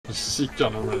See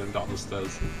Gunner running down the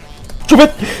stairs. Drop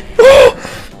it!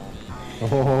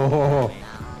 Oh,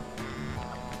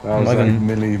 that was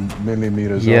like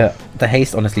millimeters Yeah, off. the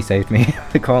haste honestly saved me.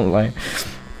 I can't lie.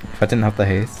 If I didn't have the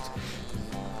haste.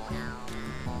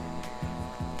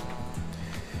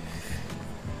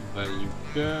 There you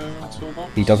go.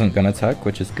 Toolbox. He doesn't gun attack,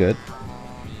 which is good.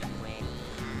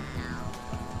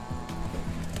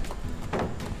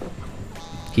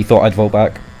 He thought I'd vault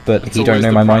back, but It's he don't always know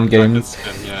the my mind brown games.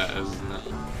 jacket skin, yeah, isn't it?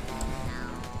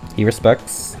 He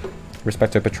respects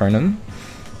Respecto Patronum.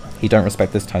 He don't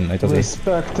respect this time though, does he?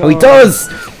 Respecto. Oh, he does!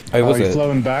 Oh, was he's it?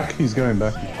 flowing back. He's going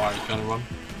back. Alright, you gonna run?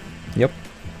 Yep.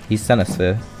 He's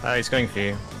Senosphere. He's going for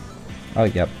you. Oh,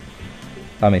 yep.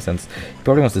 That makes sense. He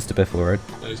probably wants this to biff forward.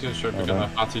 Yeah, he's going straight for Gunner.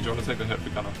 Artie, do you want to take the hit for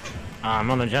Gunner? I'm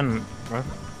on the gen, bro.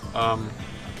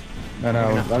 And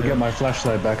I'll get my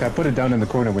flashlight back. I put it down in the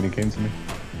corner when he came to me.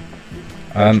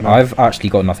 I've actually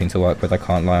got nothing to work with, I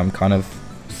can't lie. I'm kind of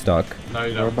stuck. No,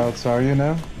 you don't. Whereabouts are you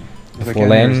now?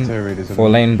 4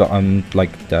 lane, but I'm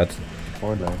like dead.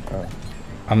 4 lane.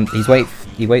 Oh.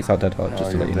 He waits out dead hard,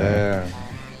 just to let you know. There.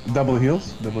 Double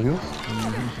heals. Double heals.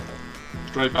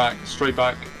 Straight back, straight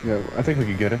back. Yeah, I think we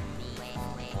can get it.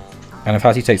 And if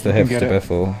Hattie takes the hit get to it.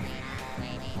 biffle.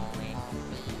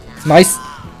 Nice!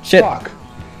 Shit! Fuck!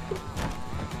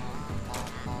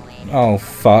 Oh,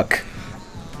 fuck.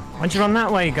 Why'd you run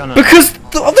that way, Gunner? Because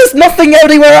there's nothing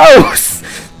anywhere else!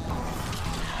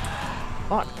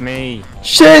 Fuck me.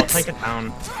 Shit! Take it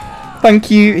down.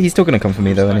 Thank you. He's still gonna come for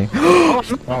me though, isn't he?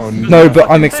 Oh No, but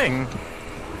I'm Thing.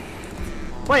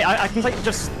 Wait, I can take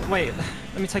just wait.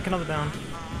 Let me take another down.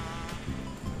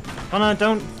 Gunner,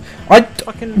 don't.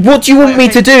 Fucking. What do you want me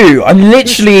to do? I'm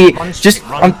literally just.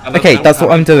 Okay, that's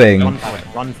what I'm doing. Run forward.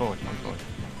 Run forward. Run forward.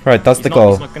 Right, that's the He's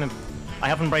goal. not gonna, I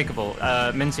have Unbreakable.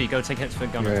 Minty, go take hits for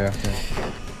Gunner. Yeah.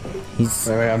 He's.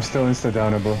 Wait, I'm still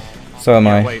insta-downable. So am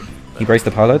I. Wait. He braced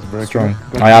the pallet. Break Strong.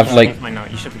 it. I have like. Fine now.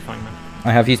 You should be fine now.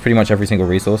 I have used pretty much every single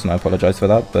resource, and I apologize for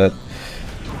that, but.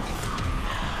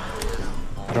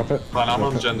 Drop it. Fine, I'm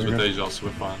Drop on it. gens We're with good. Deja, so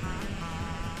we're fine.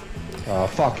 Oh,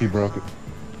 fuck, he broke it.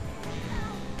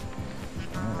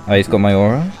 Oh, he's got my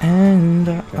aura. And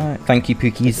thank you,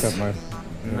 Picked up Pookies. my...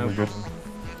 No we're good. problem.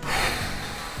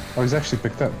 Oh, he's actually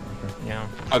picked up. Okay. Yeah.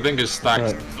 I think his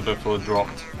stacks Right. before it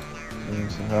dropped.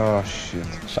 Oh, shit.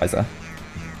 Scheiße.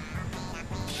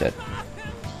 Shit.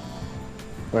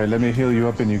 Wait, let me heal you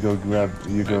up and you go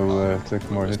take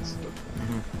more hits.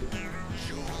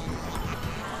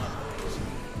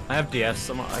 I have DS.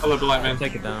 Hello, Black Man.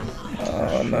 Take it down.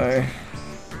 Oh no.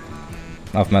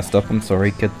 I've messed up, I'm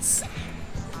sorry, kids.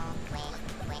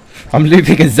 I'm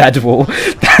looping a Z wall.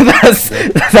 that's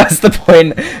the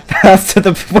point. That's to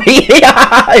the point.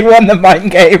 I won the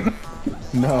mind game.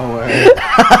 No way.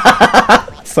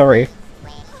 Sorry.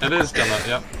 It is Gunner,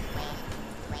 yep.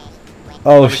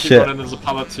 Oh Keep shit. running, there's a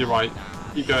pallet to your right.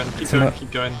 Keep going, keep going,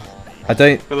 keep going. I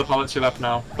don't. For the pallet to your left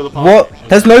now. For the pallet. What?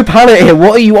 There's no pallet here.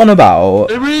 What are you on about?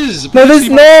 There is! No, there's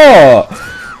not.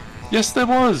 Yes, there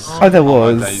was! Oh, there Oh, my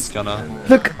was. days, Gunner.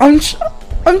 Look, I'm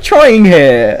trying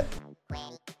here.